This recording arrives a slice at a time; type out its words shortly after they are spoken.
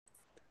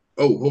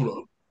Oh, hold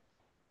on.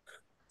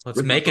 Let's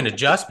Where's my make an phone?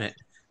 adjustment.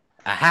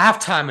 A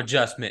halftime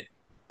adjustment.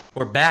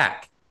 We're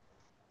back.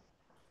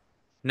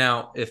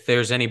 Now, if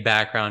there's any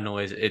background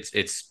noise,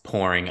 it's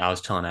pouring. I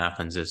was telling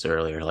Athens this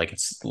earlier, like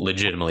it's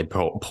legitimately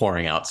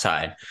pouring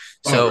outside.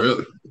 Oh, So,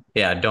 really?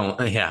 yeah,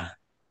 don't yeah.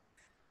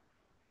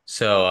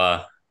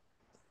 So,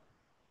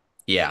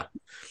 yeah.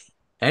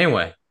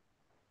 Anyway,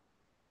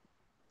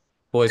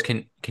 boys,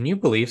 can you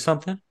believe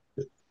something?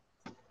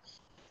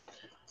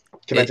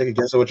 Can I take It a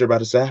guess at what you're about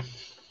to say?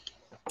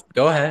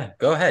 Go ahead.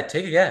 Go ahead.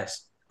 Take a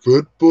guess.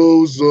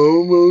 Football's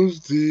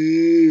almost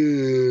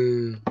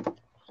here.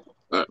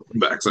 I'm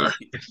back. Sorry.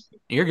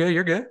 You're good.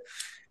 You're good.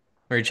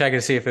 Were you checking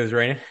to see if it was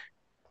raining?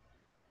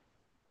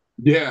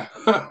 Yeah.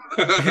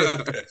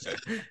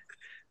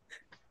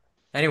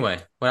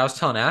 Anyway, what I was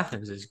telling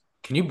Athens is,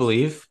 can you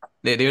believe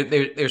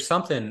there's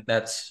something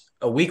that's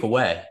a week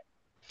away?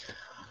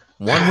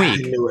 One I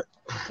week. knew it.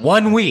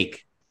 1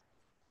 week.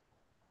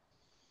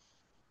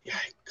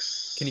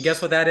 Can you guess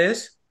Yikes. what that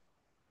is?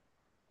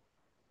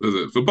 Is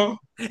it football?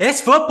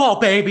 It's football,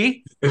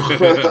 baby.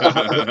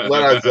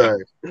 What I say?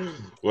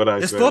 What I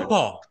It's say?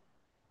 football.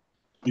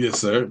 Yes,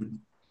 sir.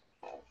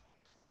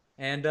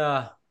 And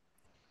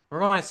we're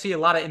going to see a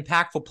lot of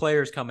impactful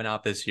players coming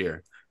out this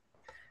year.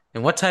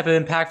 And what type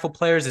of impactful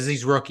players is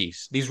these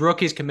rookies? These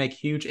rookies can make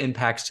huge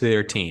impacts to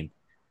their team.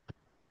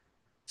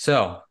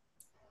 So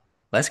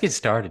let's get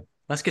started.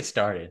 Let's get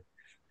started.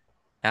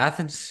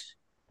 Athens,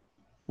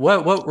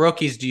 what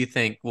rookies do you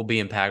think will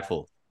be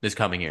impactful this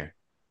coming year?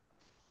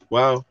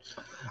 Well,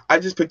 I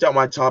just picked out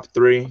my top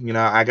three.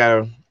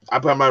 I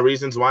put my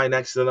reasons why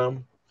next to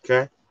them.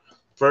 Okay.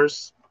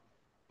 First,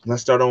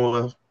 let's start on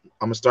with,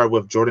 I'm gonna start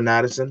with Jordan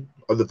Addison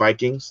of the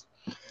Vikings.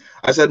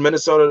 I said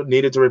Minnesota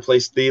needed to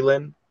replace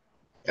Thielen,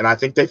 and I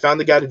think they found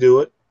the guy to do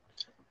it.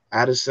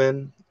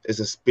 Addison is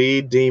a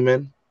speed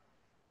demon.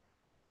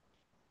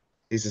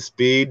 He's a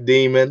speed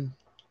demon.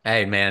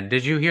 Hey man,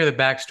 did you hear the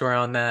backstory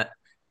on that?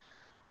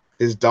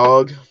 His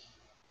dog.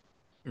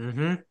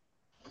 Mm-hmm.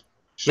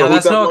 So Now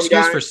who's that one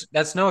guy?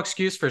 that's no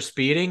excuse for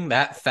speeding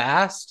that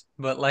fast,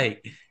 but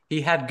like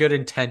he had good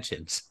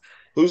intentions.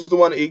 Who's the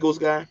one Eagles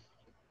guy?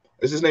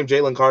 Is his name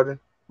Jalen Carter?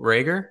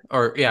 Rager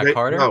or yeah, No,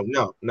 Carter?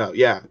 no, no.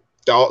 Yeah,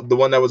 the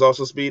one that was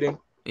also speeding.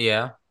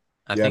 Yeah,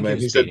 I Yeah, think he man.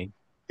 was He said speeding.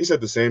 he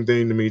said the same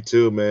thing to me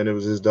too, man. It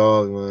was his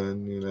dog,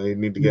 man. He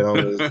need to get on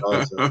with his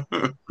dog. So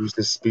he was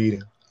just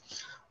speeding.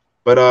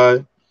 But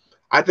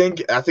I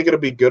think it'll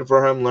be good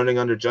for him learning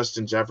under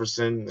Justin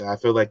Jefferson. I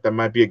feel like that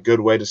might be a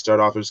good way to start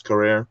off his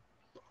career.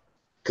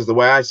 Because the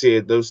way I see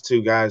it, those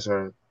two guys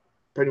are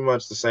pretty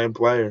much the same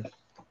player.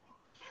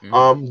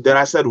 Mm. Then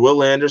I said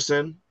Will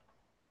Anderson.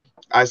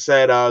 I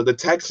said the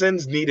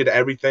Texans needed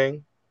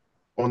everything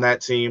on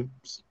that team.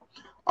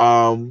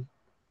 Um,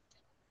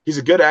 he's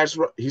a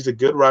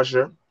good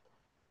rusher,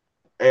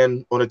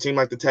 and on a team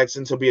like the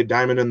Texans, he'll be a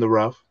diamond in the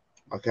rough.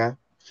 Okay.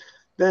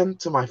 Then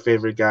to my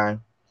favorite guy,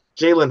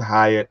 Jalen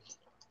Hyatt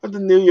of the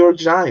New York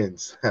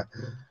Giants.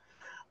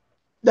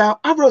 Now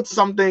I wrote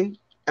something,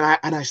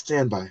 and I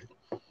stand by it.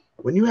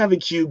 When you have a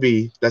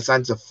QB that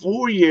signs a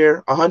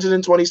 4-year,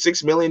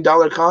 $126 million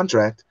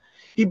contract,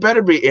 he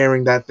better be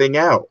airing that thing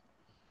out.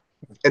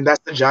 And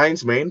that's the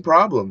Giants' main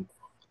problem.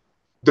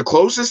 The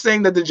closest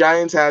thing that the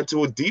Giants had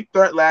to a deep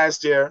threat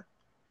last year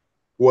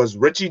was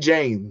Richie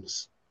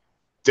James.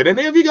 Did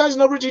any of you guys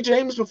know Richie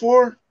James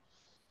before?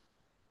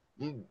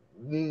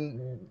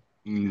 Mm,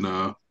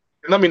 No.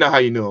 Let me know how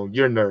you knew him.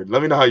 You're a nerd.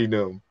 Let me know how you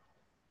knew him.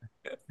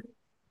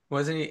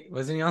 Wasn't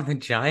he on the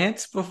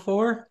Giants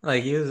before?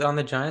 Like he was on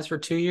the Giants for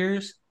 2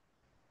 years?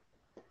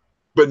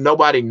 But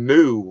nobody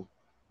knew.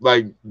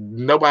 Like,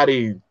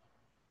 nobody,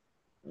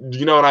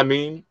 you know what I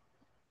mean?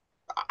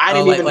 I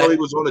Oh, didn't even know he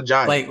was on the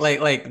Giants.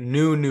 like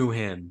knew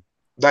him.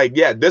 Like,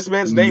 yeah, this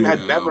man's name had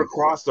never No.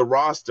 crossed the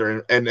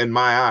roster and in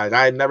my eyes.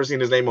 I had never seen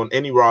his name on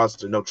any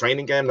roster, no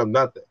training camp, no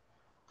nothing.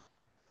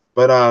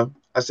 But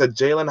I said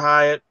Jalen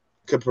Hyatt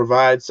could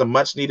provide some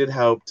much needed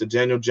help to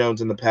Daniel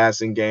Jones in the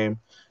passing game.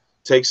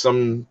 Take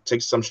some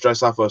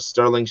stress off of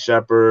Sterling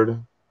Shepard,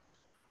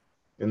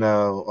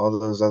 all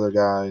those other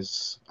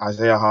guys.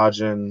 Isaiah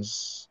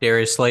Hodgins,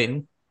 Darius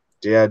Slayton.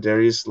 yeah,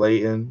 Darius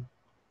Slayton.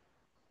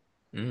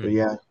 But Mm.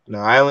 yeah, no,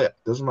 I only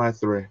those are my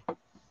three.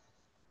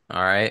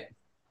 All right.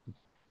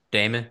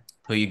 Damon,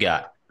 who you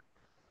got?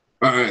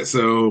 All right.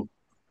 So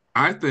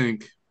I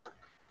think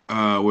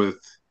with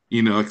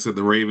like I said,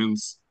 the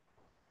Ravens,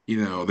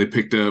 they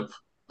picked up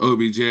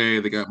OBJ,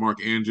 they got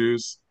Mark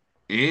Andrews,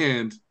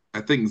 and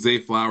I think Zay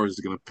Flowers is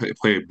going to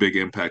play a big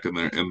impact in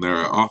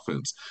their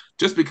offense.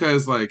 Just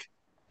because like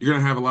you're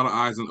going to have a lot of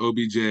eyes on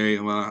OBJ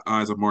and a lot of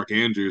eyes on Mark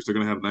Andrews, they're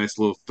going to have a nice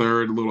little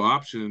third little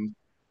option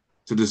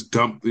to just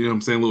dump, what I'm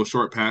saying, little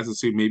short passes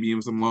to, maybe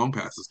even some long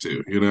passes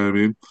too. You know what I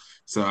mean?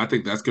 So I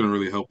think that's going to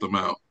really help them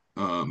out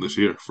this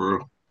year for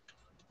real.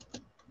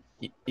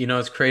 You know,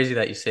 it's crazy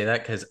that you say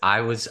that because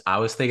I was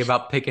thinking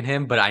about picking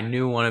him, but I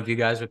knew one of you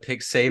guys would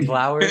pick Save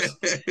Flowers,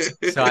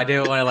 so I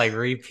didn't want to like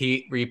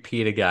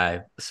repeat a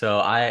guy. So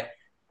I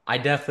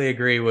definitely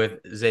agree with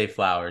Zay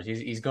Flowers.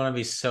 He's going to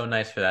be so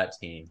nice for that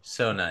team,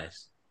 so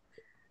nice.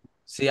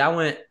 See, I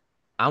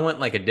went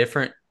like a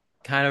different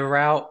kind of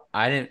route.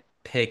 I didn't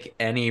pick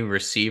any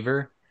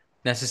receiver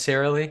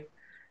necessarily.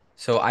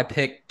 So I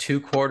picked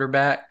two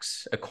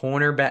quarterbacks, a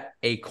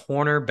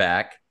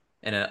cornerback,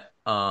 and a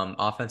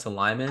offensive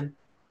lineman.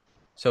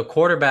 So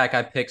quarterback,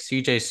 I picked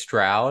CJ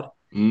Stroud.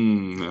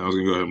 I was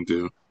gonna go ahead and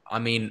do. I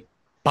mean,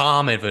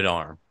 bomb of an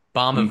arm,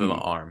 bomb of an Mm-hmm.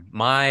 arm.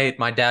 My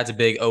dad's a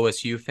big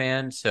OSU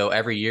fan, so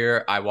every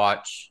year I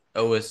watch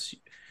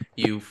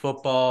OSU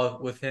football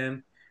with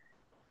him.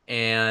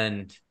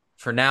 And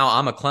for now,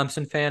 I'm a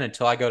Clemson fan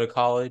until I go to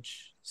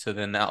college. So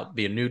then that'll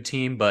be a new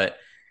team. But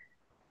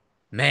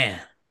man,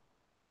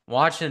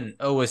 watching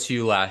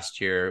OSU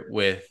last year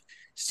with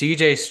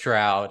CJ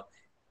Stroud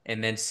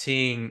and then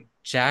seeing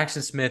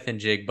Jackson Smith and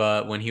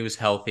Jigba when he was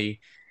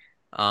healthy,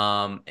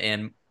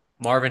 and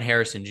Marvin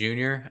Harrison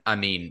Jr. I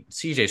mean,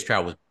 CJ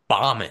Stroud was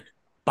bombing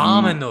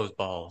Mm, those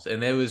balls,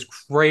 and it was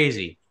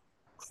crazy,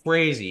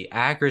 crazy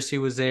accuracy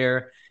was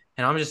there.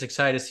 And I'm just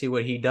excited to see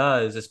what he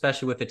does,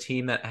 especially with a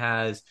team that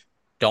has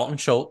Dalton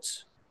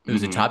Schultz,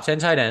 who's a mm-hmm. top 10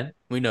 tight end.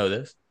 We know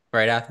this,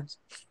 right, Athens?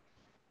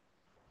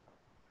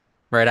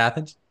 Right,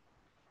 Athens?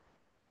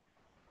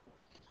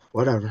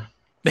 Whatever.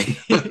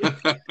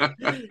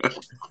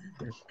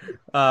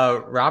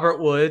 Robert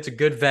Woods, a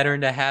good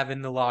veteran to have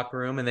in the locker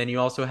room. And then you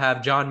also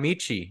have John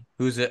Michie,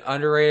 who's an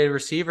underrated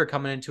receiver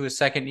coming into his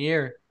second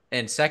year.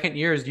 And second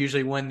year is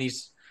usually when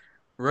these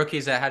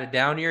rookies that had a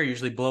down year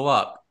usually blow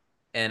up.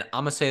 And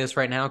I'm gonna say this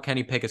right now,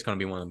 Kenny Pickett's gonna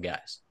be one of them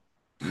guys.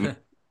 Mm,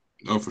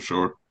 oh, for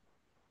sure.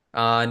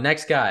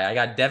 Next guy, I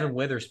got Devin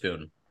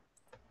Witherspoon,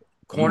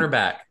 Mm,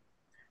 cornerback,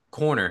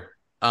 corner,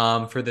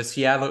 for the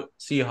Seattle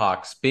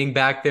Seahawks, being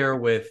back there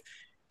with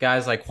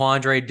guys like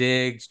Quandre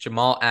Diggs,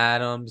 Jamal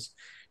Adams,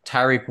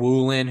 Tyreek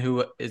Woolen,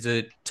 who is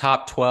a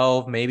top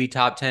 12, maybe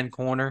top 10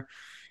 corner.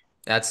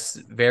 That's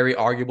very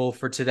arguable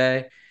for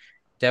today.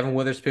 Devin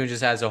Witherspoon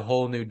just has a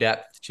whole new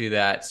depth to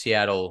that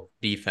Seattle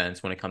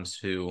defense when it comes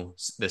to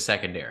the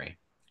secondary.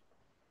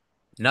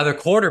 Another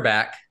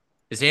quarterback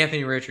is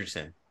Anthony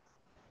Richardson.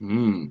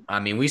 mm, I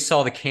mean, we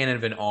saw the cannon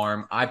of an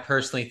arm. I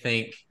personally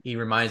think he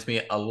reminds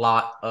me a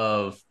lot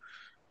of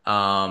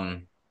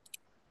um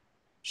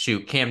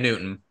Cam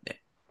Newton.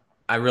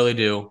 I really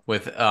do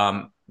with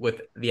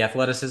the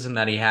athleticism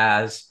that he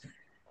has.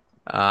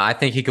 I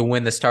think he could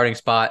win the starting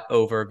spot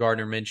over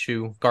Gardner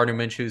Minshew. Gardner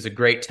Minshew is a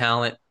great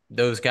talent.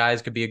 Those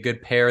guys could be a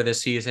good pair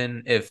this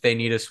season if they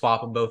need to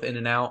swap them both in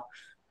and out.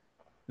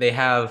 They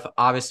have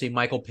obviously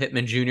Michael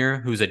Pittman Jr.,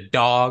 who's a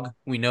dog.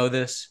 We know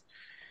this.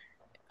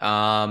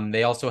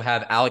 They also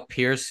have Alec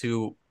Pierce,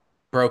 who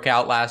broke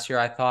out last year.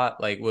 I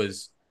thought like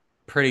was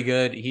pretty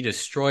good. He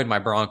destroyed my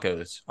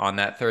Broncos on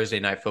that Thursday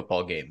night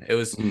football game. It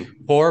was mm.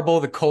 horrible.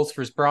 The Colts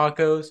versus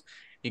Broncos.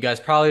 You guys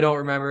probably don't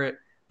remember it,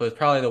 but it's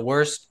probably the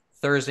worst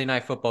Thursday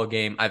night football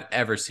game I've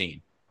ever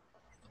seen.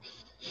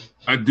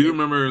 I do It,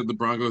 remember the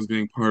Broncos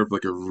being part of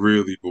like a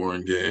really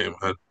boring game.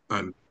 I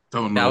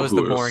don't that know was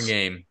the who boring else.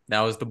 game.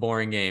 That was the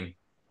boring game.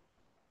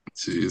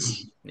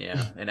 Jeez.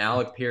 Yeah, and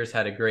Alec Pierce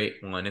had a great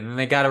one, and then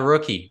they got a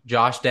rookie,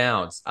 Josh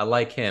Downs. I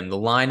like him. The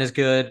line is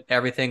good.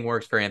 Everything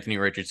works for Anthony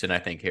Richardson, I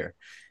think here.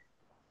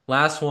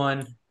 Last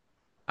one,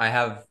 I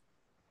have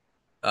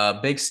a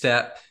big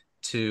step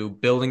to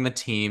building the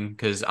team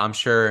because I'm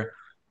sure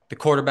the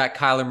quarterback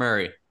Kyler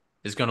Murray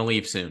is going to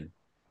leave soon.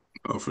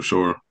 Oh, for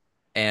sure.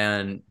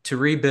 And to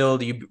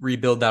rebuild, you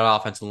rebuild that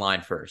offensive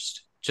line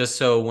first, just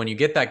so when you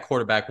get that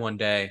quarterback one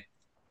day,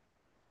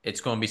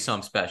 it's going to be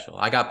something special.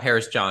 I got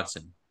Paris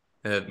Johnson,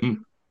 the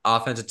Mm,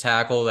 offensive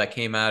tackle that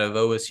came out of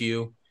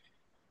OSU.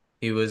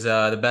 He was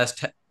the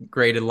best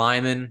graded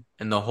lineman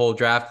in the whole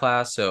draft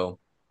class. So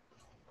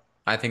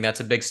I think that's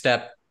a big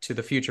step to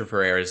the future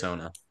for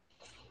Arizona.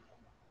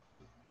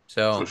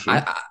 for So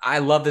sure. I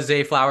love the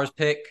Zay Flowers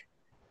pick.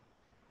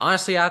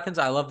 Honestly, Athens,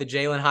 I love the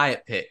Jalen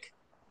Hyatt pick.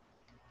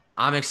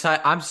 I'm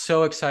excited. I'm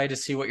so excited to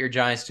see what your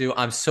Giants do.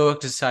 I'm so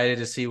excited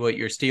to see what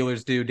your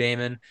Steelers do,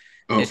 Damon.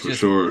 Oh, It's for just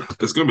sure.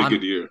 It's gonna be a I'm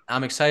good year.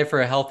 I'm excited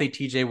for a healthy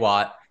TJ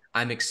Watt.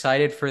 I'm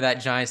excited for that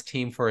Giants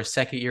team for a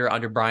second year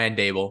under Brian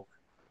Dable.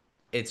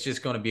 It's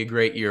just going to be a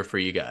great year for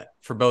you guys,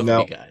 for both of you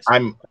No, guys.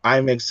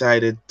 I'm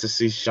excited to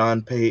see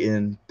Sean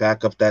Payton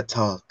back up that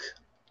talk.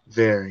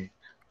 Very.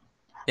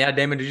 Yeah,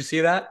 Damon, did you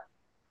see that?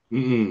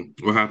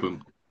 What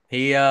happened?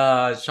 He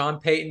Sean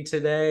Payton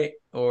today,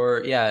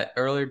 or yeah,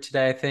 earlier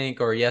today, I think,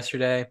 or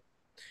yesterday,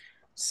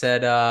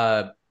 said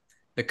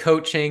the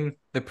coaching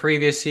the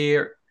previous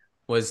year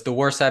was the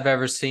worst I've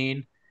ever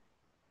seen.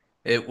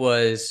 It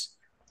was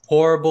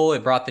horrible.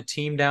 It brought the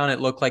team down. It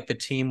looked like the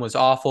team was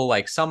awful,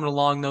 like something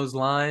along those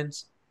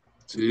lines,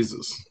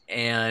 Jesus.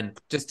 and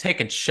just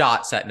taking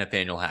shots at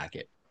Nathaniel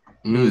Hackett,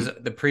 who's Mm,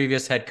 the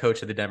previous head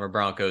coach of the Denver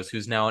Broncos,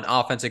 who's now an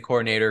offensive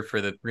coordinator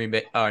for the Green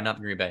Bay, not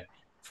the Green Bay,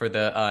 for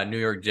the New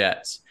York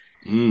Jets.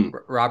 mm.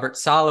 Robert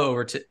Saleh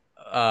over to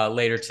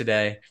later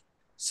today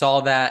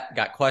saw that,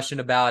 got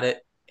questioned about it,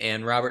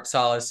 and Robert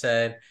Saleh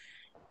said,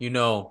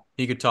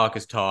 he could talk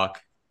his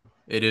talk.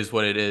 It is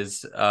what it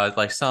is.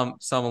 Like some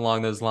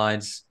along those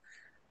lines.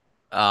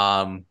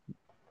 Um,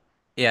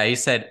 yeah, he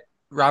said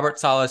Robert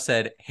Saleh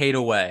said hate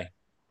away.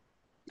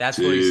 That's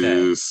what he said.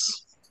 Jeez.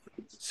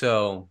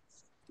 So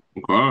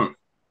Okay.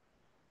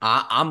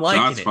 I'm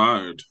liking Shots it.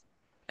 fired.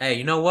 Hey,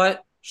 you know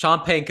what? Sean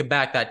Payton can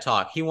back that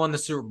talk. He won the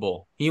Super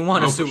Bowl. He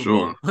won a Oh, for Super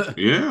sure. Bowl.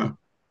 Yeah.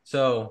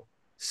 So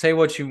say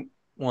what you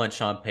want,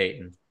 Sean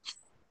Payton.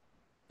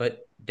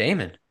 But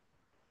Damon,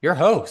 you're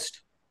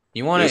host.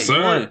 Yes,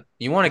 sir.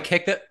 You want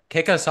to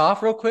kick us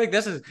off real quick?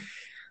 This is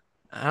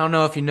I don't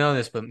know if you know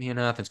this, but me and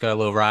Athens got a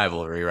little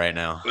rivalry right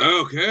now.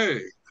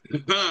 Okay.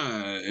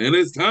 And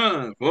it's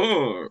time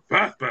for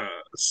Pass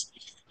Pass.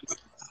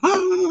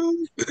 All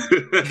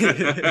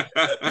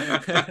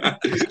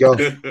Let's go.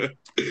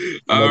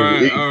 I'm ready to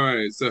right, eat. all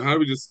right. So how do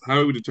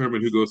we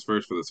determine who goes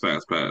first for this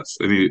fast pass?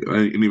 Any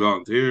You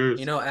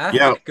volunteers? know, Athens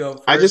Yeah, could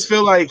go I just first.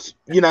 feel like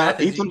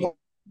Athens, Ethan won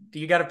do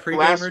you got a the pregame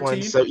last one,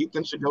 routine? so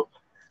Ethan should go.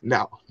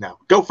 No, no,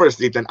 go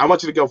first, Ethan. I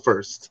want you to go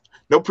first.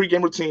 No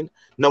pregame routine,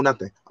 no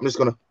nothing. I'm just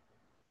gonna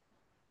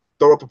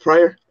throw up a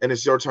prayer, and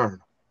it's your turn.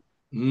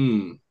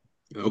 Hmm.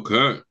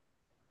 Okay.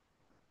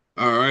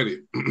 All righty.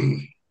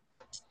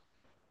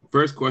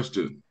 First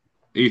question,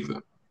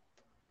 Ethan.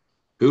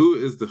 Who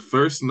is the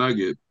first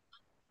Nugget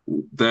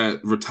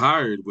that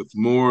retired with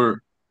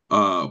more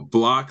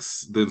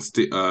blocks than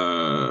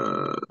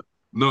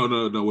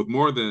no with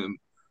more than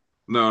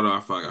no I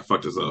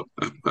fucked this up.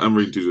 I'm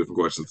reading two different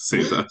questions at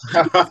the same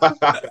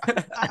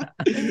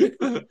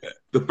time.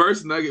 The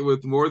first Nugget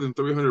with more than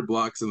 300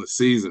 blocks in the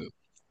season.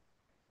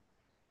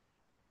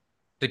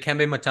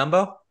 Dikembe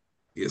Mutombo?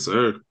 Yes,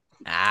 sir.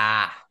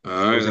 Ah, All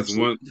I right, was that's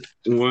actually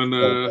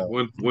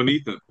one one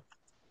Ethan.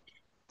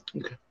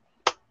 okay.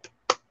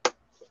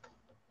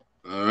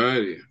 All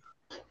righty.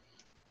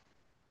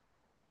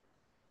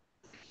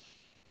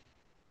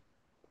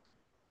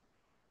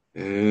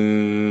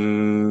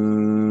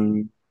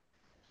 And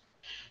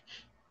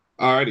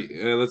all righty,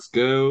 let's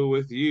go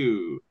with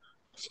you.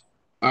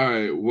 All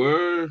right,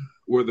 where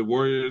were the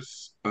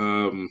Warriors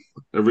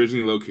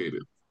originally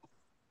located?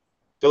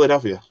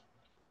 Philadelphia.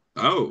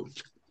 Oh,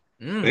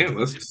 mm, damn,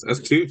 that's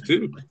two.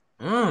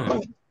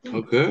 mm.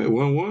 Okay,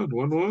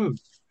 1-1.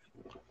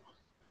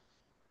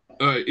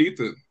 All right,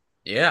 Ethan.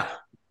 Yeah,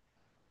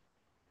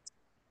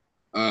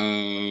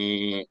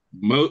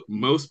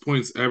 Most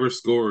points ever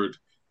scored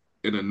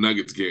in a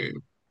Nuggets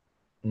game.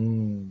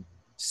 Mm.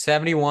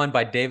 71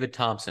 by David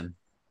Thompson.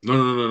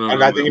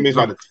 I think he means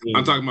by the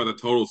I'm team. talking about the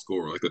total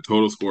score, like the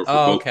total score for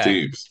Oh, both okay,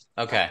 teams.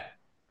 okay.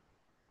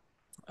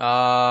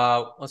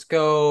 Let's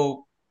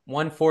go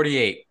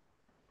 148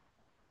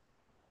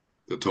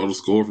 The total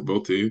score for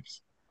both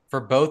teams. for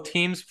both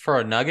teams for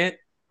a Nugget.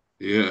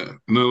 Yeah,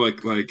 no,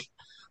 like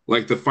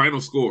the final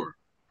score,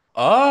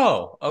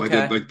 Oh,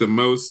 okay. like the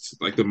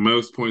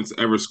most points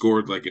ever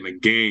scored like in a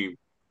game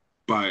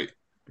by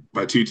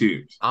two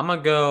teams. I'm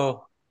gonna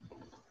go.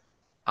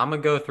 I'm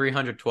gonna go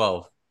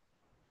 312.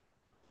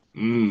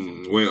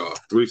 Way off.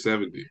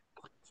 370.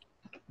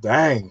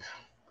 Dang.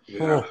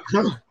 Yeah.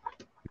 Oh,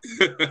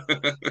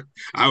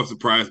 I was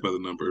surprised by the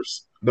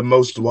numbers. The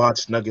most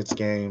watched Nuggets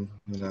game.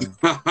 All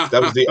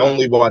That was the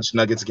only watched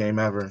Nuggets game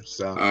ever.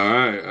 So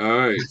right, all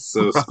right.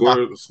 So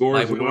score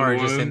like is we one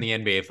weren't just in one. the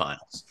NBA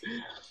Finals.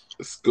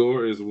 The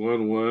score is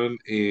 1-1,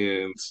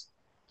 and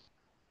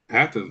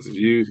Athens. If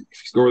you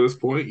score this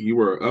point, you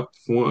are up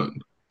one.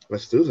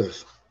 let's do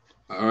this.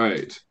 All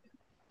right.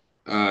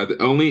 The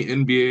only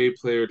NBA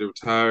player to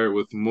retire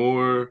with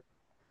more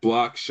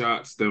block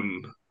shots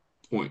than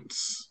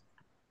points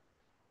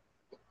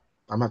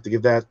I'm gonna have to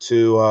give that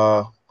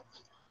to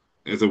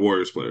as a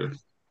Warriors player.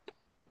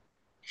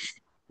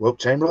 Wilt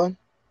Chamberlain.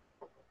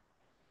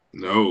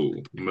 No,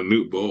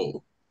 Manute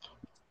Bol.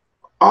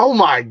 Oh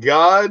my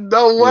God!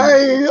 No With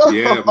way.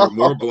 yeah,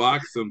 more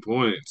blocks than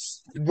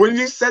points. When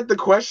you said the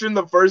question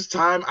the first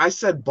time, I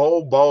said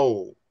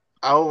bowl.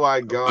 Oh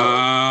my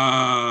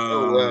God!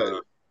 No way.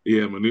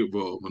 Yeah,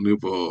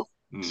 Manute Bol.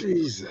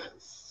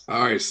 Jesus.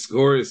 All right,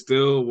 score is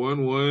still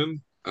 1-1.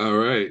 All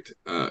right,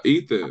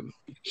 Ethan,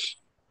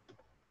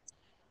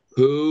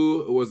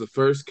 who was the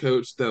first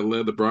coach that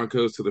led the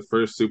Broncos to the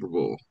first Super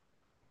Bowl?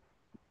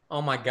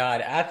 Oh my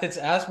God, Athens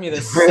asked me the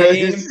You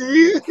same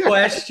see?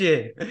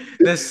 question.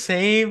 The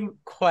same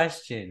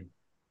question.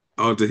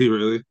 Oh, did he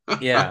really?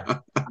 Yeah.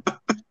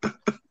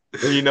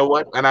 And you know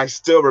what? And I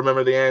still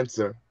remember the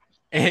answer.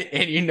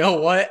 And you know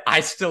what?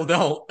 I still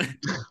don't.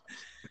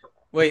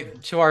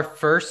 Wait, to our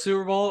first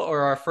Super Bowl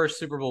or our first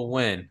Super Bowl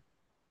win?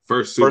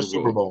 First Super First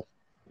Super Bowl.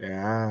 Bowl.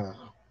 Yeah.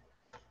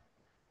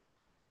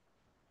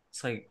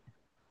 It's like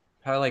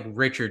probably like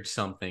Richard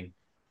something.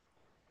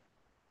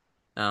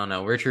 I don't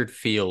know. Richard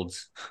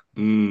Fields.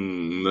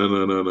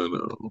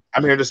 No.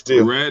 I'm here to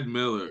steal. Red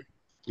Miller.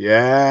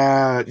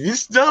 Yeah. You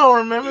still don't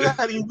remember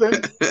that,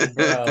 Ethan?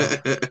 Bro.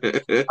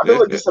 I feel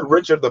like you said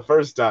Richard the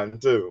first time,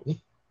 too.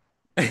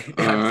 I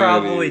Alrighty.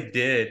 probably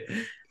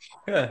did.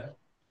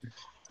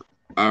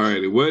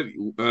 Alrighty. What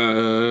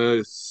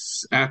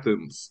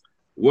Athens?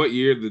 What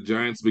year did the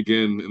Giants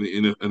begin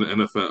in the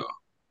NFL?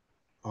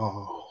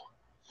 Oh,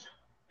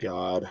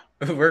 God.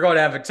 We're going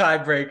to have a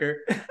tiebreaker.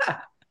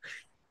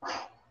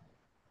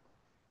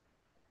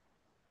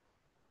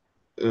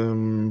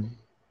 I'm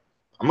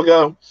going to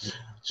go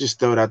Just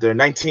throw it out there.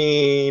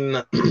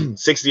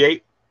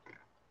 1968.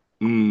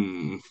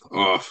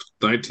 Off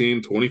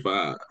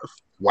 1925.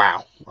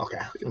 Wow. Okay.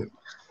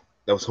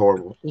 That was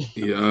horrible. It's a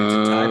Yeah,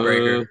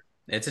 tiebreaker.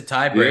 It's a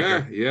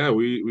tiebreaker. yeah.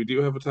 We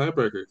do have a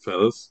tiebreaker,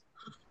 fellas.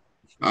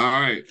 All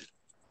right,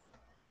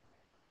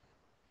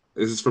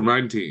 this is for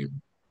my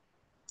team.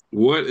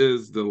 What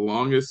is the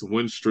longest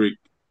win streak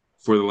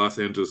for the Los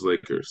Angeles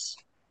Lakers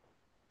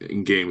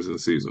in games in the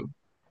season?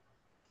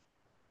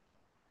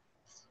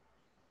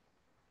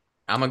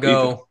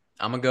 Ethan,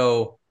 I'm gonna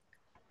go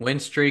win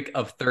streak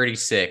of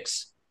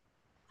 36.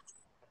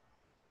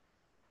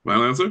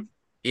 final answer?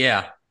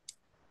 Yeah.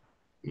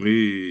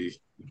 Me.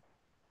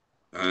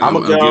 I'm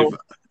gonna I'll go. give.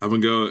 I'm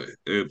gonna go.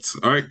 It's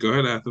all right. Go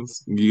ahead,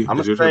 Athens. I'm gonna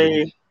It's your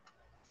turn. say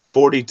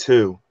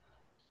 42.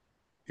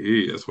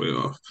 Yeah, that's way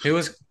off. Who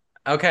was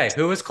okay,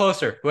 who was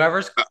closer?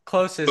 Whoever's Uh,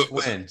 closest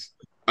wins.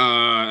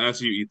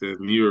 that's you,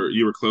 Ethan.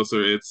 You were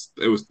closer. It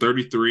was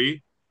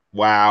 33,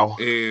 Wow.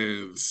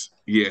 and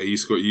yeah, you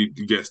scored. You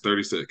guessed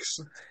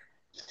 36.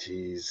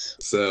 Jeez.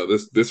 So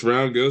this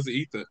round goes to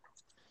Ethan.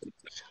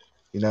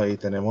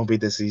 Ethan, it won't be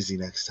this easy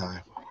next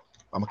time.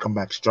 I'm gonna come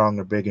back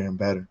stronger, bigger, and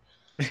better.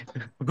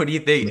 What do you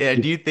think?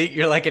 Do you think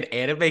you're like an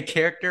anime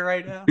character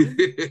right now? I'm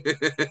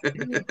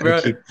gonna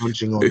Bro, keep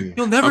punching on you.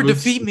 you'll never I'm a,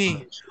 defeat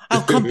me.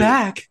 I'll come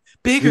back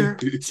bigger,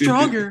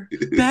 stronger,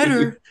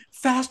 better, And I'll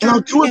faster,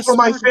 do it and for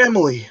my smarter.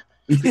 family.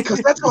 Because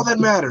that's all that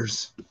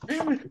matters.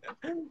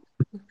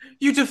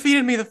 You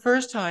defeated me the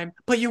first time,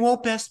 but you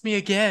won't best me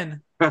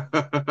again. I'm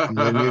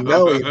letting you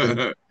know,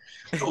 Ethan.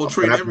 I will But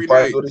train every before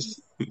I night. go to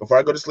before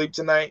I go to sleep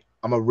tonight,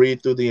 I'm gonna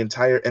read through the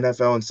entire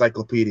NFL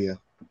encyclopedia.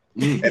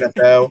 Mm.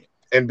 NFL,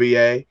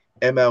 NBA,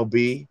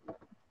 MLB,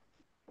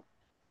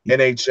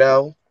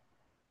 NHL.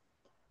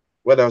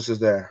 What else is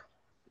there?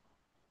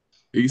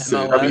 He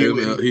said MLS,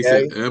 ML. He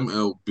said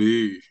WNBA,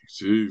 MLB.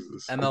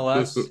 Jesus.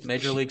 MLS,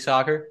 Major League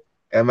Soccer,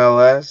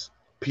 MLS,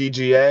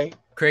 PGA.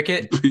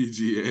 cricket.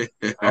 PGA.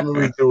 I'm gonna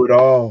read through it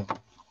all.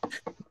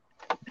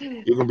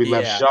 You're gonna be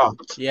left Yeah.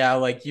 shocked. Yeah,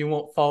 like you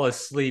won't fall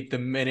asleep the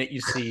minute you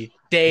see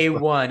day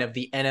one of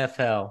the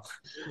NFL.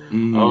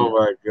 Mm. Oh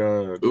my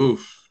god.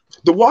 Oof.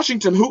 The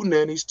Washington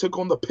Hootenannies took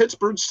on the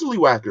Pittsburgh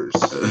Silly-Whackers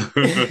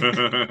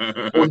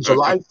on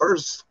July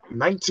 1st,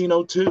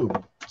 1902.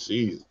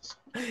 Jeez.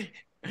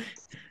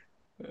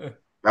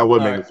 That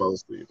would All make me right. fall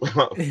asleep.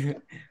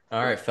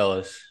 All right,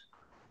 fellas.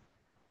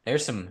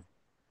 There's some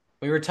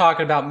we were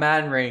talking about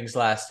Madden ratings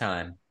last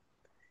time.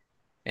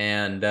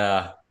 And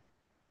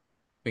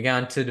we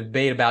got into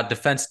debate about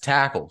defense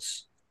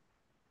tackles,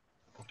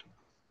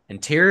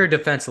 interior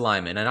defense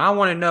alignment. And I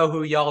want to know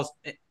who y'all's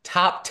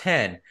top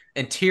 10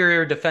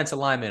 interior defense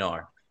alignment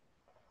are.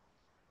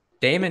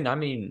 Damon, I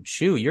mean,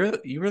 shoot,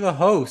 you're the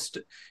host,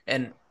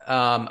 and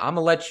I'm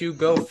gonna let you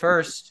go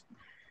first.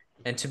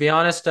 And to be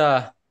honest,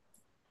 I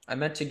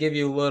meant to give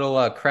you a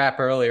little crap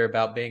earlier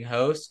about being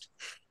host,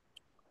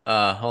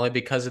 only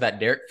because of that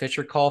Derek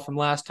Fisher call from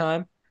last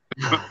time.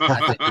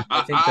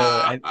 I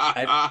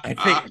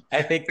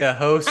think the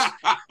host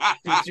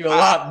suits you a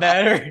lot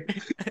better.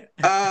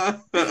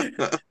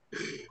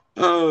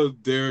 Oh,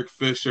 Derek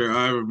Fisher.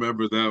 I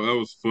remember that. That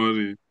was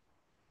funny.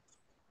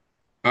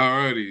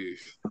 Alrighty.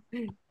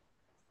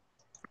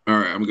 All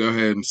right, I'm gonna go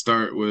ahead and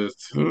start with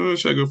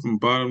should I go from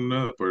bottom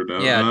up or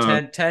down?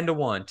 Yeah, 10 to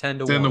 1, 10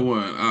 to 10 to 1.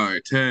 1. All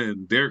right,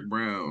 10. Derek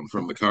Brown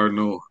from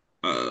the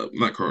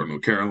not Cardinal,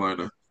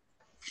 Carolina.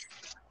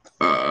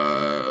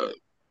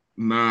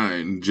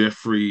 9,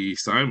 Jeffrey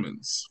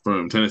Simons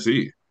from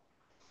Tennessee.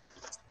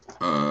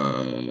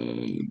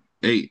 8,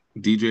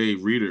 DJ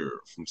Reader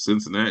from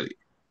Cincinnati.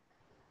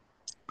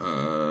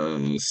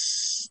 7,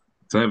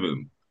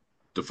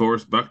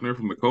 DeForest Buckner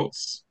from the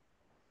Colts.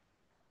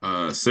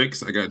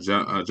 6, I got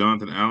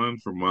Jonathan Allen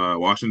from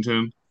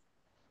Washington.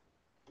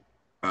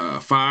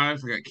 5, I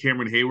got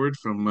Cameron Hayward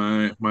from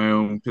my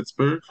own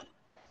Pittsburgh.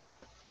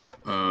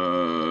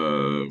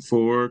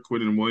 4,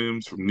 Quinton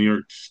Williams from New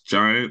York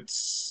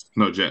Giants.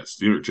 No, Jets.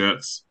 New York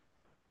Jets.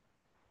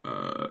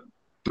 Uh,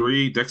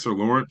 3, Dexter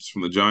Lawrence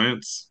from the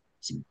Giants.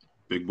 It's a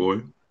big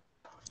boy.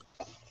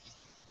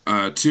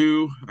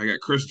 2, I got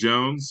Chris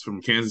Jones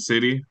from Kansas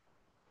City.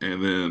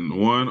 And then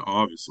 1,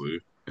 obviously,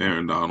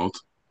 Aaron Donald.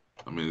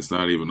 I mean, it's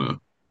not even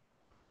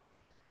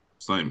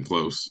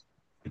close.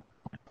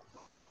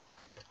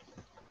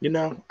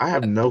 I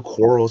have no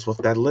quarrels with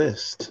that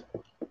list.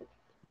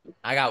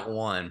 I got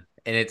one,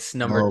 and it's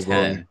number Oh boy.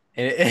 10.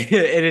 And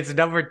it's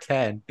number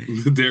 10.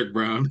 Derek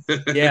Brown.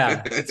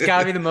 Yeah, it's got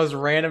to be the most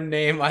random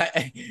name.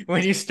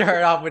 When you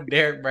start off with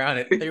Derek Brown,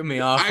 it threw me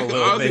off a I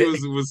little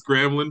honestly bit. was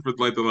scrambling for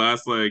like the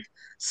last like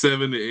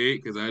 7 to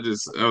 8 because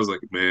I was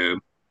like, man.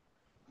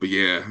 But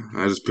yeah,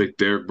 I just picked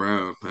Derek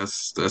Brown.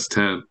 That's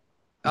 10.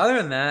 Other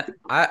than that,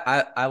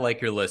 I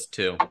like your list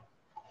too.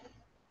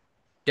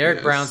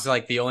 Derek Brown's Yes.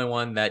 like the only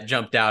one that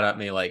jumped out at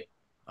me. Like,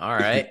 all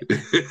right.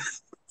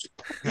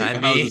 I I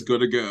was mean, just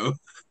gonna go.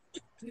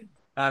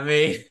 I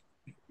mean,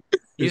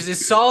 he's a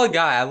solid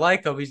guy. I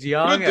like him. He's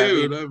young. Good I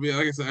dude. mean, I mean,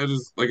 like I said, I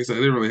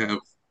didn't really have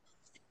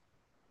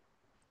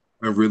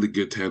a really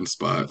good 10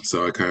 spot,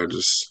 so I kind of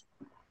just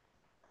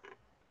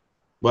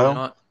You know Well,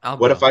 what? I'll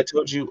what if go. I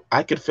told you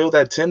I could fill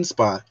that 10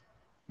 spot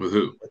With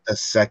who? with the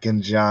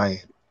second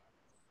giant?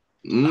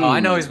 Oh, I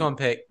know he's Mm. going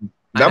to pick.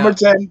 I Number know.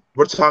 10,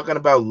 we're talking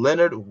about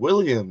Leonard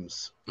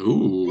Williams.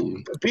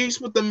 Ooh. The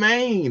beast with the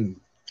mane.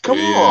 Yeah, Come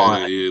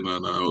on. yeah, yeah. No,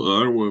 no.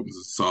 Other was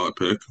a solid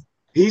pick.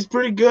 He's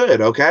pretty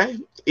good, okay?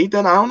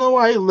 Ethan, I don't know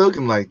why you're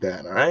looking like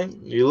that, all right?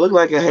 You look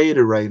like a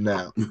hater right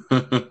now.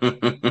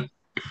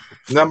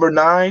 Number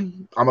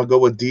 9, I'm going to go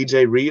with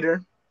DJ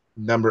Reader.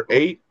 Number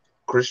 8,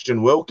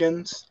 Christian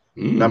Wilkins.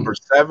 Mm. Number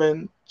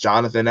 7,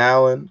 Jonathan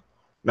Allen.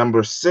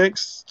 Number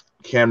 6,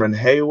 Cameron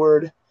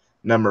Hayward.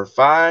 Number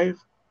 5,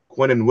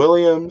 Quentin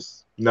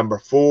Williams. Number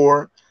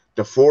 4,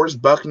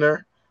 DeForest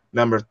Buckner.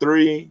 Number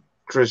 3,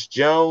 Chris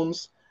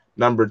Jones.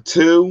 Number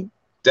 2,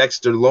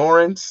 Dexter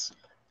Lawrence.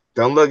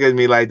 Don't look at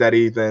me like that,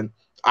 Ethan.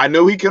 I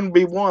knew he couldn't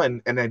be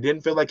 1, and I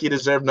didn't feel like he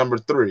deserved number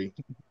 3.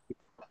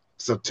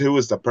 So 2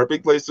 is the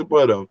perfect place to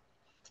put him.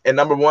 And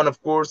number 1,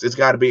 of course, it's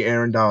got to be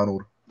Aaron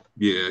Donald.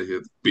 Yeah, yeah,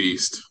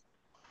 beast.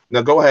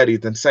 Now go ahead,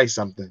 Ethan. Say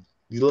something.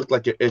 You look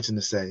like you're itching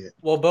to say it.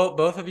 Well,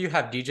 both of you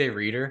have DJ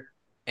Reader,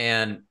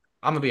 and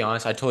I'm gonna be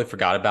honest, I totally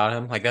forgot about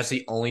him. Like that's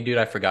the only dude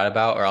I forgot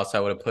about, or else I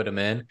would have put him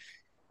in.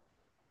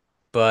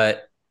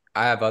 But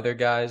I have other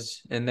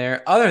guys in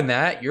there. Other than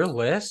that, your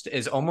list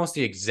is almost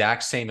the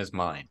exact same as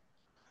mine.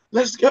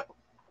 Let's go.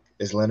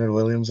 Is Leonard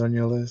Williams on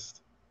your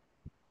list?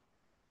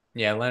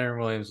 Yeah, Leonard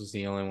Williams was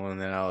the only one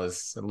that I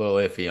was a little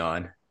iffy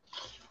on.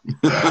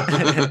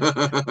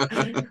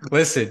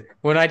 Listen,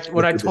 when I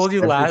told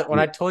you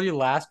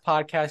last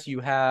podcast you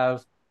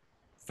have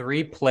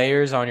 3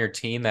 players on your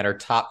team that are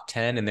top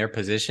 10 in their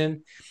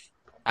position,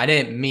 I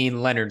didn't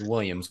mean Leonard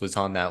Williams was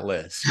on that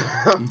list.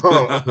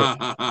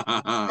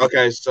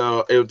 Okay,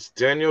 so it's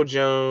Daniel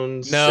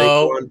Jones,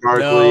 No, Saquon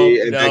Barkley,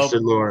 no, and Dexter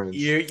no. Lawrence.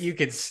 You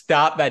could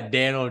stop at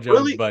Daniel Jones,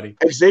 Really? buddy.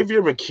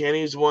 Xavier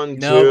McKinney's one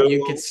Nope, too.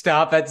 you could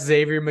stop at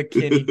Xavier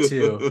McKinney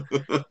too.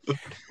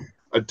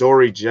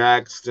 Adoree You could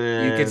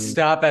Jackson.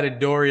 stop at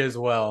Adoree as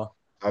well.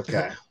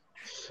 Okay,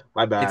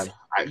 my It's bad.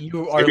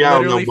 you are Maybe I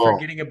don't know literally ball.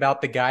 forgetting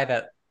about the guy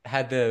that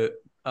had a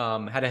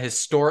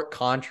historic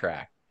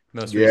contract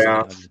most recently Yeah.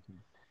 on your team.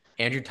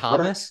 Andrew What?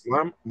 Thomas?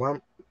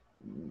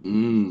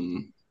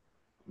 Mm.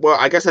 Well,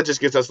 I guess that just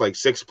gets us like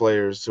 6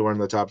 players who are in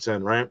the top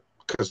 10, right?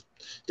 Because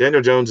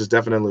Daniel Jones is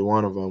definitely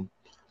one of them.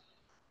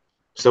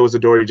 So is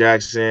Adoree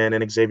Jackson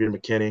and Xavier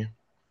McKinney.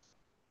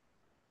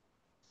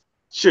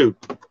 Shoot,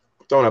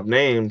 throwing up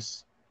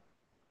names.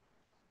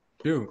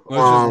 Dude,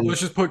 Um,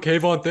 let's just put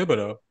Kayvon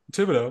Thibodeau.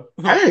 Thibodeau.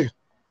 hey,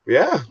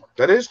 yeah,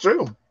 that is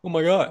true. Oh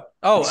my god.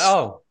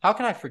 Oh, how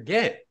can I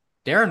forget?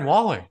 Darren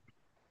Waller.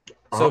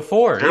 So Uh,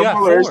 4. You Darren got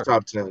Waller is 4.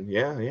 top 10.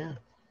 Yeah, yeah.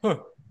 Huh.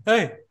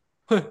 Hey,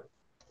 huh.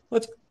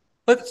 let's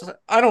let's.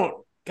 I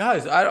don't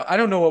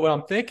know what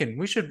I'm thinking.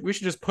 We should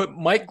just put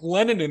Mike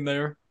Lennon in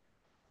there.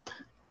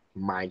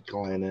 Mike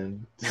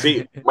Lennon.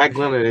 See, Mike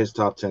Lennon is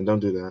top 10. Don't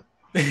do that.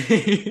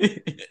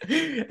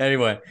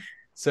 Anyway,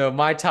 so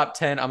my top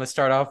 10. I'm gonna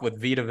start off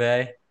with Vita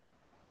Vey.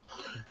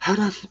 How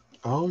did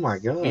Oh my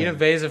Vita god.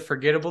 Vey is a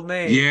forgettable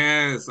name.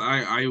 Yes,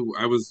 I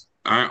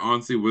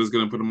honestly was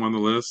gonna put him on the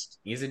list.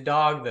 He's a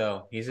dog,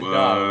 though. He's a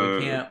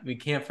dog. But We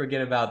can't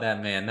forget about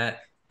that man. That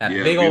yeah,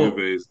 big Vita old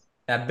Vase.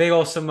 that big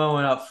old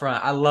Samoan up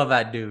front. I love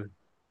that dude.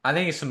 I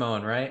think he's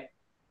Samoan, right?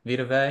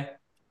 Vita Vey.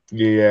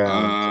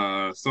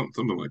 Yeah.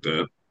 Something like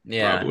that,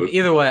 Yeah. probably.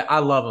 Either way, I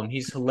love him.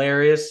 He's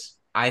hilarious,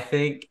 I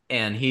think,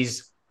 and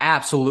he's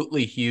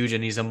absolutely huge,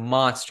 and he's a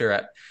monster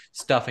at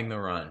stuffing the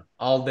run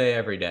all day,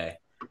 every day.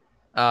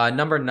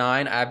 Number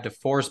 9, I have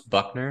DeForest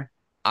Buckner.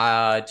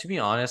 To be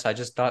honest, I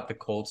just thought the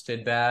Colts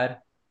did bad,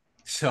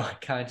 so I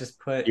kind of just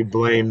put. You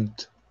blamed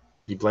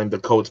the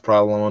Colts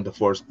problem on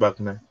DeForest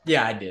Buckner.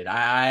 Yeah, I did.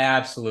 I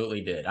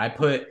absolutely did. I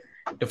put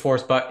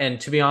DeForest Buck, and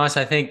to be honest,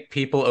 I think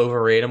people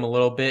overrate him a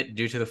little bit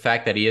due to the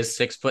fact that he is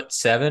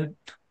 6'7",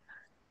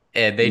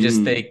 and they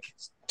just Mm. think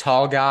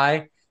tall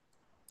guy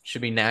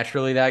should be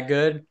naturally that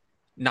good.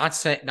 Not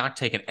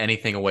taking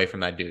anything away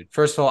from that dude.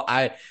 First of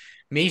all,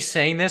 me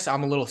saying this,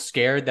 I'm a little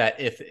scared that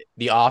if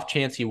the off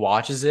chance he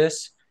watches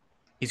this,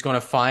 he's going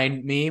to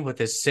find me with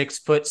his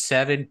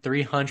 6'7",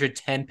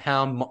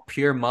 310-pound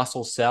pure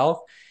muscle self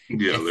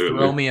Yeah, and throw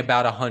literally. me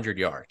about 100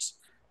 yards.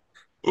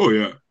 Oh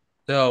yeah.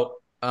 So,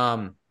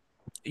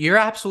 you're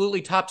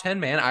absolutely top 10,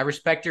 man. I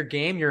respect your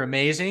game. You're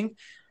amazing.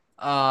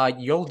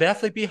 You'll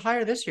definitely be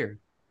higher this year.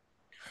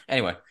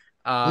 Anyway,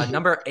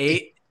 number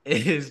 8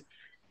 is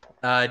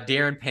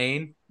Darren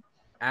Payne,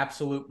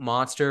 absolute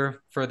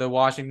monster for the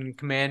Washington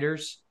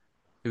Commanders,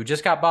 who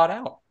just got bought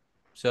out.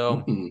 So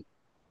Mm.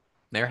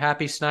 they're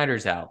happy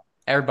Snyder's out.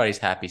 Everybody's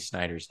happy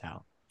Snyder's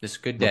out. This is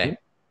a good day.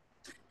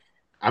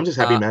 I'm just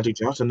happy Uh, Magic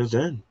Johnson is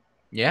in.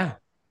 Yeah,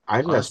 I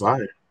think that's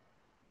honestly.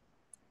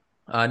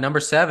 fire. Number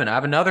 7, I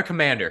have another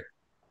Commander,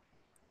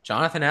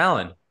 Jonathan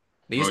Allen.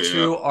 These Oh yeah.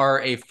 two are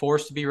a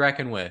force to be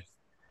reckoned with.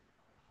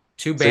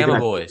 Two So you can Bama have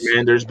 2 boys.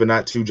 Commanders, but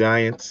not 2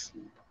 Giants.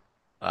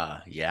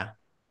 Yeah.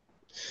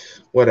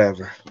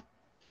 Whatever.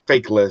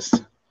 Fake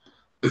list.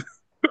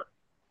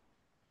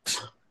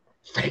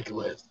 Fake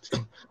list.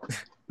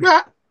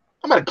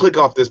 I'm gonna click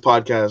off this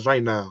podcast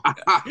right now.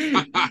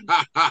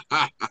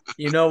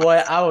 You know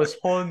what? I was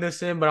holding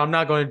this in, but I'm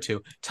not going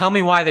to. Tell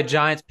me why the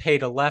Giants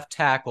paid a left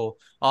tackle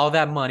all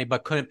that money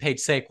but couldn't pay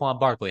Saquon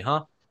Barkley,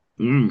 huh?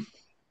 Mm.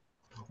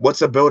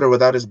 What's a builder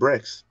without his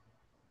bricks?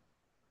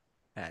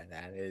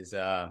 That is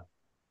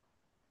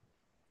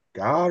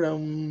Got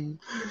him.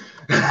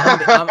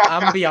 I'm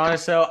gonna be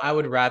honest though. I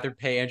would rather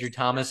pay Andrew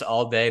Thomas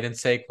all day than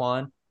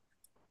Saquon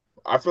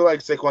I feel like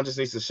Saquon just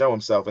needs to show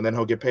himself, and then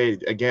he'll get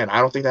paid again. I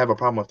don't think they have a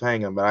problem with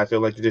paying him, but I feel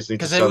like you just need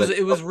to because show that.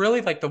 it was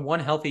really like the one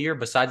healthy year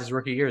besides his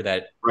rookie year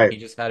that Right. he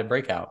just had a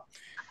breakout.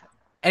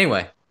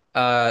 Anyway,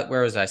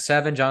 where was I?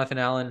 7, Jonathan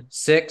Allen.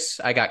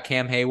 6, I got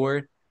Cam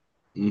Hayward.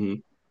 Mm-hmm.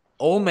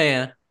 Old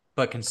man,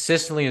 but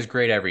consistently is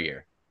great every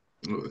year.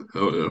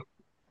 Oh yeah.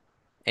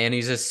 And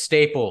he's a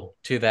staple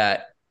to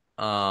that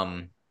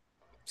Steel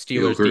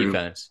Steelers curtain.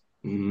 defense.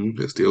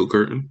 Mm-hmm. The steel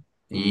curtain.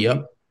 Mm-hmm.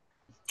 Yep.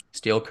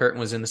 Steel curtain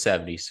was in the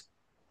 70s.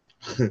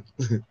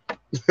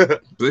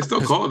 They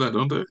still call it that,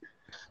 don't they?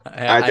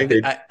 I think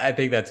they. I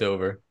think that's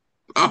over.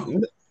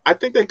 Oh, I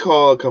think they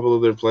call a couple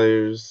of their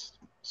players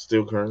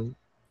Steel Curtain,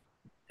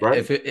 right?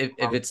 If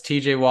it's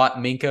TJ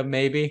Watt, Minka,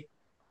 maybe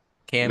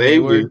Cam Maybe.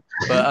 Hayward.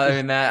 But other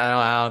than that,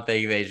 I don't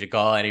think they should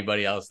call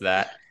anybody else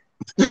that.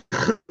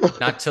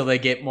 Not till they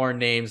get more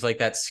names like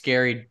that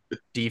scary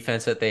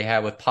defense that they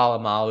had with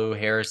Palomalu,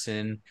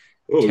 Harrison,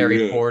 oh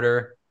Terry yeah.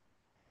 Porter.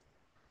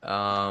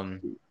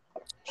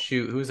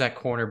 Shoot, who's that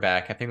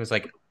cornerback? I think it was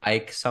like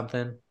Ike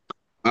something.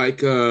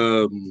 Like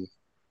was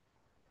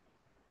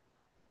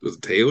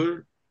it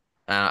Taylor?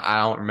 I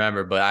don't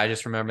remember, but I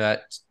just remember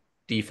that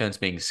defense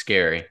being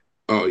scary.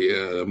 Oh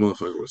yeah, that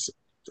motherfucker was.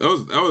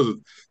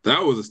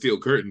 That was a steel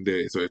curtain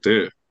days right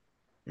there.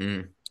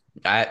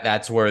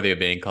 That's worthy of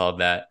being called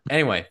that.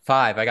 Anyway,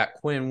 5, I got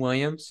Quinn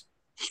Williams,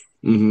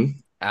 Mm-hmm.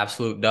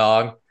 absolute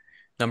dog.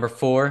 Number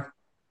 4,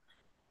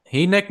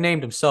 he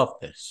nicknamed himself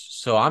this,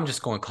 so I'm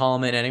just going to call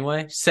him it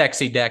anyway.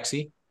 Sexy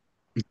Dexy.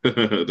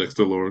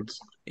 Dexter Lawrence.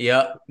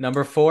 Yep.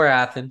 Number 4,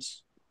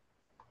 Athens.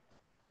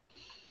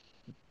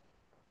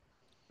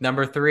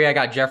 Number 3, I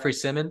got Jeffrey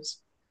Simmons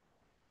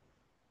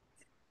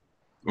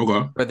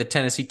Okay. for the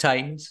Tennessee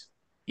Titans.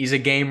 He's a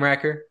game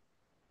wrecker.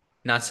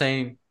 Not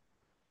saying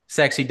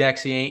Sexy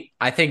Dexy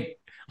ain't.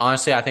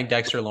 Honestly, I think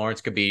Dexter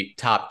Lawrence could be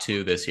top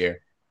 2 this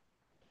year.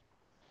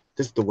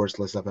 This is the worst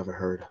list I've ever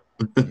heard.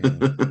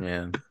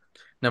 Yeah.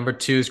 Number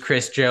 2 is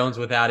Chris Jones,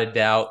 without a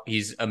doubt.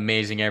 He's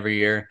amazing every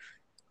year.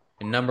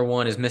 And number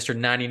 1 is Mr.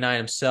 99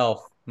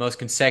 himself, most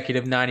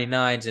consecutive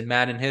 99s in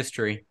Madden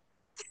history.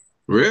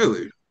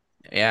 Really?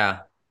 Yeah.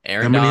 How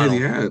Aaron many has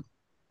Donald. he had?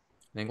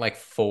 I think like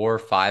 4 or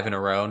 5 in a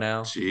row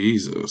now.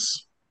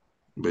 Jesus.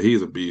 But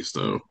he's a beast,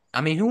 though.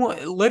 I mean,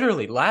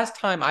 literally last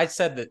time I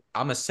said that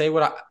I'm gonna say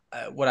what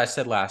I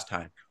said last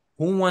time.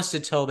 Who wants to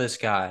tell this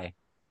guy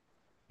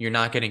you're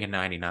not getting a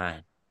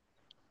 99?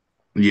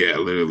 Yeah,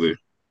 literally.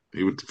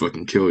 He would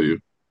fucking kill you.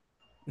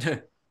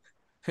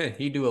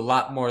 He'd do a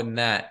lot more than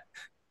that.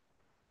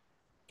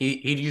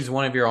 He'd use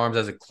one of your arms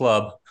as a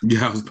club.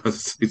 Yeah, I was about to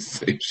say the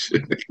same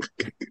shit.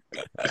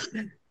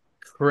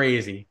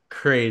 Crazy,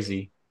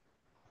 crazy.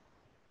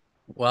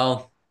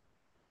 Well,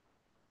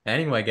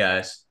 anyway,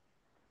 guys,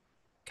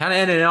 kind of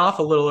ended it off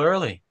a little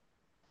early.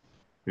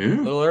 A Yeah,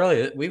 little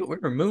early. We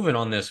were moving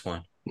on this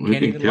one. we've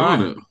Can't been even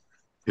killing lie. it.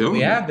 We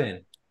Killing it. have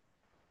been.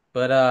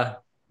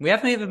 But we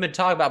haven't even been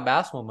talking about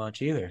basketball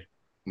much either.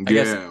 I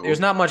guess Yeah, there's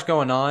not much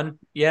going on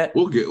yet.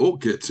 we'll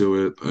get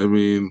to it. I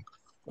mean,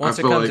 I Once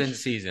it feel comes like in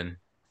season.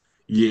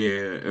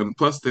 yeah, and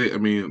plus they're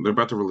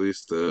about to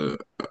release the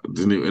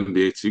new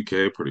NBA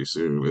 2K pretty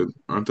soon,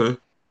 aren't they?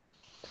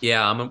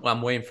 Yeah,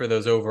 I'm waiting for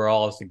those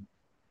overalls to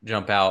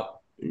jump out.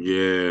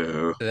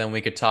 Yeah. So then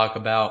we could talk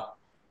about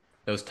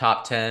those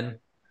top 10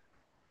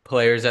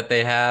 players that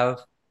they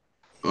have.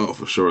 Oh,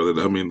 for sure.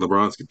 I mean,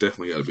 LeBron's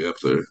definitely got to be up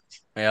there.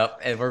 Yep.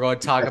 And we're going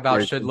to talk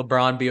about should Decoration.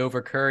 LeBron be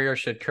over Curry or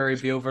should Curry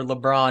be over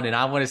LeBron? And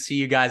I want to see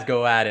you guys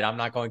go at it. I'm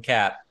not going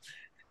cap.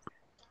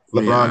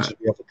 LeBron Yeah, should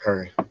be over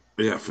Curry.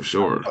 yeah, for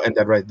sure. I'll end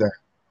that right there.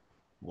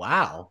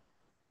 Wow.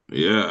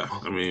 Yeah,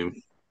 I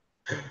mean,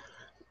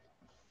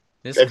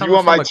 This If you coming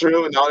want my from a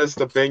true and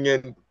honest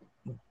opinion,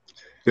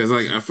 because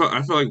like I felt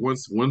like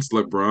once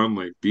LeBron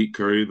like beat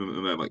Curry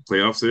in that like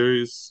playoff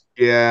series.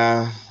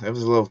 yeah, it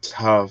was a little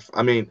tough.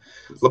 I mean,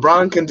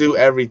 LeBron can do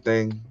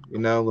everything. You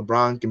know,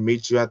 LeBron can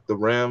meet you at the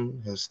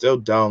rim. He'll still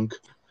dunk.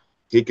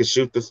 He can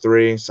shoot the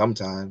three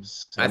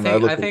sometimes. I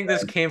think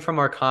this came from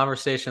our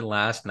conversation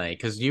last night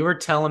because you were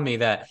telling me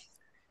that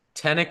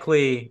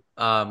technically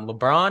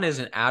LeBron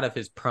isn't out of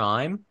his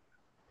prime,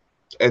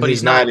 and but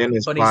he's not in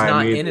his but he's prime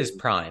not either. in his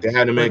prime. They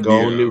had to make But a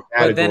whole new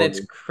but then it's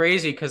category.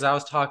 crazy because I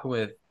was talking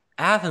with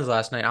Athens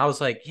last night. I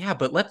was like, yeah,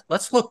 but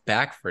let's look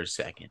back for a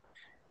second.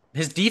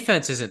 His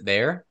defense isn't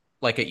there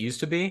like it used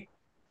to be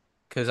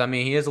because I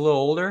mean he is a little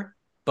older,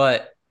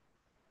 but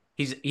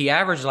he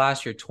averaged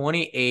last year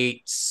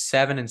 28,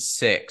 7, and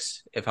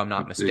 6, if I'm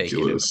not mistaken,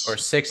 or Ridiculous.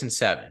 6 and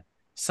 7,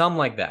 something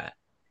like that.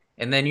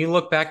 And then you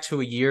look back to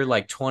a year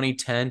like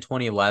 2010,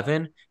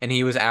 2011, and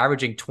he was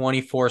averaging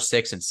 24,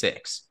 6, and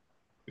 6.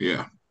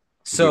 Yeah.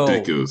 So,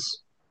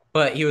 Ridiculous.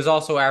 but he was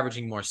also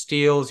averaging more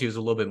steals. He was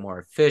a little bit more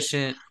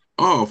efficient.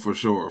 Oh, for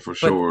sure, for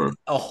But sure.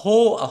 a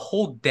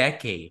whole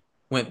decade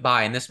went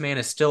by, and this man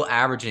is still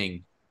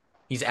averaging.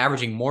 He's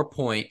averaging more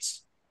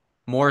points,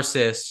 more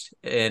assists,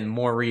 and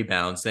more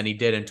rebounds than he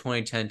did in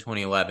 2010,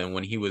 2011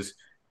 when he was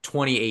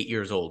 28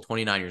 years old,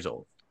 29 years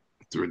old.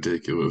 It's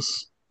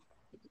ridiculous.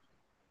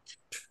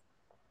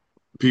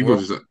 We're People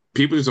just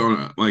people just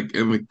don't like,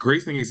 and the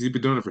great thing is he's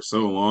been doing it for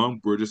so long.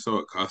 We're just so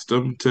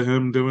accustomed to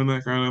him doing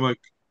that kind of like.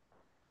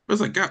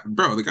 It's like, God,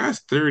 bro, the guy's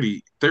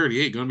 30,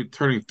 38, gonna be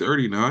turning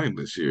 39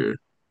 this year.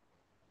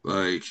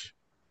 Like,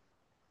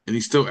 and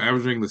he's still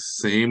averaging the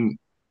same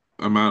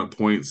amount of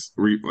points.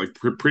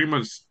 Pretty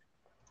much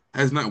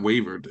has not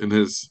wavered in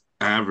his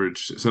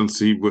average since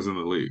he was in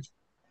the league.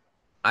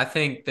 I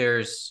think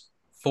there's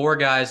four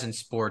guys in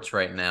sports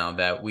right now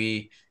that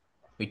we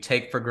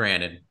take for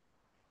granted.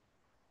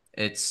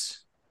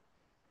 It's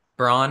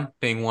Braun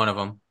being one of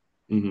them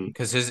Hmm.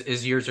 because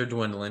his years are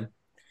dwindling.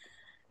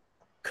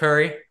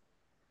 Curry,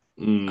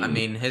 I Mm,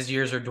 mean, his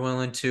years are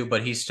dwindling too,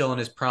 but he's still in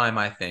his prime,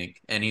 I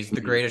think, and he's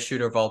the hmm. greatest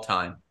shooter of all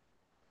time.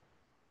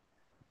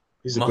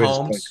 He's the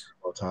greatest point Mahomes, guard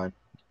of all time.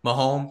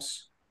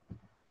 Mahomes,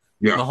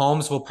 Yeah.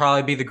 Mahomes will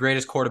probably be the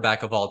greatest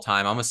quarterback of all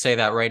time. I'm gonna say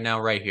that right now,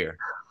 right here.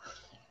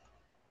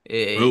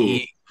 Oh,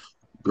 He,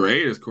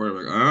 greatest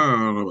quarterback. I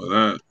don't know about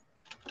that.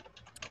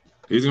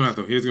 He's gonna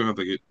have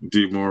to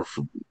do more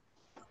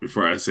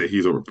before I say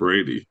he's over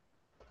Brady.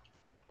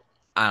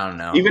 I don't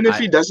know. Even if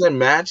he doesn't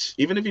match,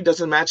 even if he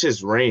doesn't match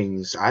his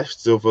rings, I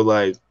still feel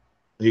like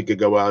he could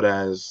go out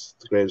as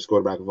the greatest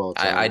quarterback of all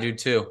I time. do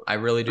too. I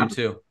really do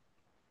too.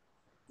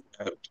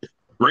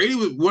 Brady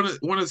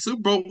won a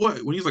Super Bowl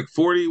what when he's like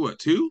 40, what,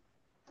 two?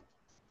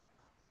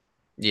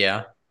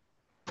 Yeah,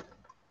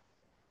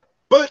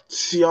 But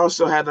he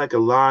also had like a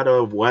lot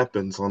of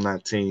weapons on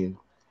that team.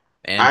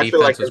 and I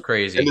feel like defense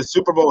was in the crazy.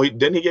 Super Bowl,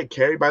 didn't he get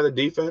carried by the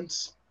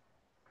defense?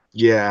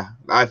 Yeah,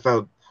 I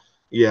felt.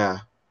 Yeah,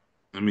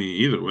 I mean,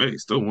 either way, he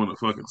still won a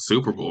fucking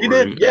Super Bowl he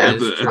did. ring That Yeah,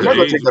 is I'm at the not true.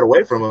 gonna take age that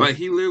away from him. like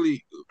he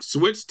literally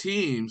switched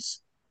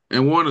teams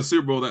and won a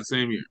Super Bowl that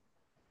same year.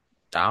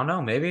 I don't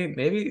know.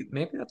 Maybe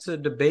that's a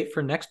debate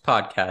for next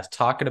podcast.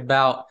 Talking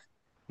about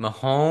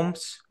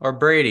Mahomes or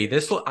Brady.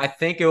 I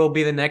think it will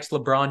be the next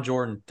LeBron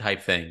Jordan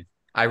type thing.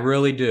 I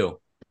really do.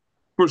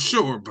 For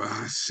sure, but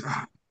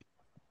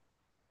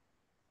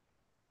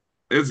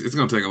it's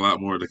gonna take a lot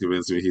more to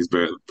convince me he's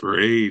better than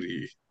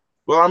Brady.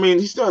 Well, I mean,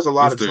 he still has a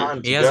lot It's of there.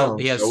 time He to has go,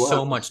 he so has we'll so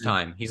have to much see.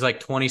 time. He's like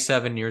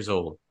 27 years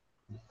old.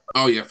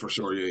 Oh yeah, for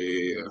sure. Yeah,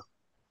 yeah, yeah.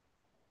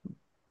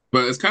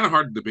 But it's kind of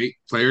hard to debate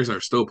players that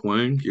are still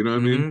playing. You know what I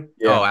mean?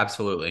 Yeah, Oh,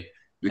 absolutely.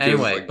 Because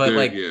Anyway, like but they're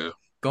like yeah.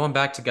 going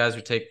back to guys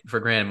we take for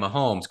granted,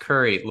 Mahomes,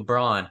 Curry,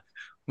 LeBron,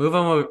 move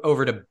them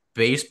over to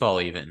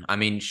baseball even. I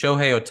mean,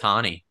 Shohei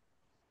Ohtani.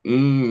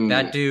 Mm.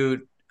 That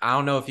dude, I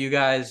don't know if you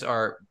guys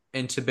are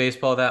into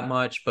baseball that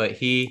much, but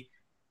he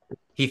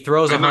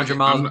throws I'm not 100 I'm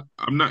miles. not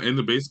I'm not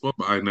into baseball,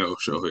 but I know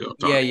Shohei Yeah,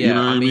 Ohtani. You know yeah.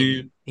 what I I mean,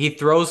 mean? he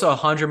throws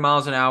 100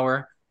 miles an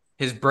hour.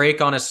 His break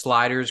on his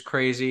slider is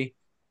crazy.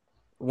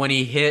 When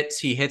he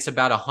hits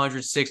about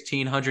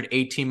 116,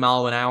 118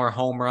 mile an hour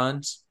home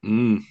runs.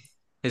 Mm.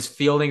 His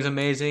fielding's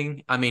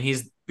amazing. I mean,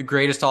 he's the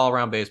greatest all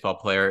around baseball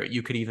player.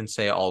 You could even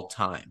say all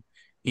time.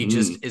 He Mm.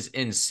 just is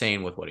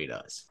insane with what he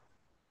does.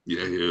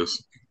 Yeah, he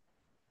is.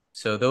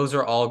 So those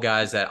are all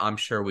guys that I'm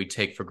sure we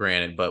take for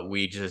granted, but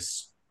we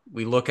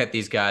look at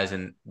these guys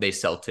and they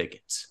sell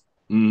tickets.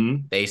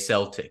 Mm. They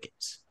sell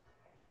tickets.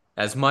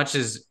 As much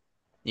as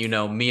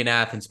me and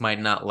Athens might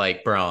not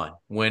like Braun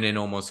winning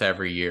almost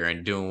every year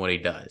and doing what he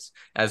does.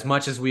 As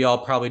much as we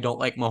all probably don't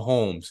like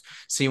Mahomes,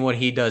 seeing what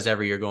he does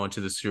every year going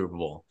to the Super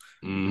Bowl.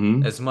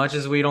 Mm. As much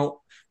as we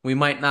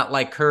might not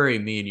like Curry,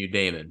 me and you,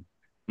 Damon,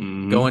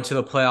 Mm. going to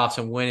the playoffs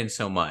and winning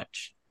so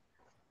much.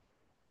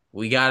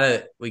 We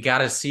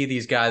gotta see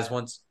these guys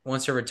once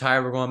they're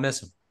retired. We're gonna miss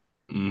them.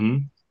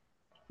 Mm.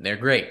 They're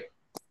great.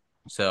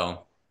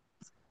 So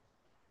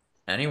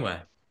anyway,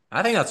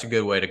 I think that's a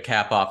good way to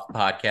cap off the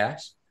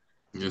podcast.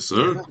 Yes,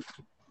 yeah. sir.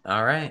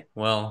 All right.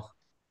 Well,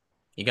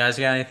 you guys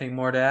got anything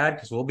more to add?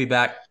 Because we'll be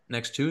back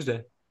next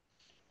Tuesday.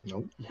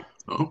 Nope.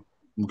 Oh,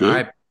 I'm All good.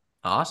 right.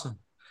 Awesome.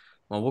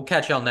 Well, we'll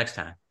catch y'all next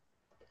time.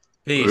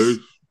 Peace. Peace.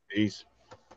 Peace.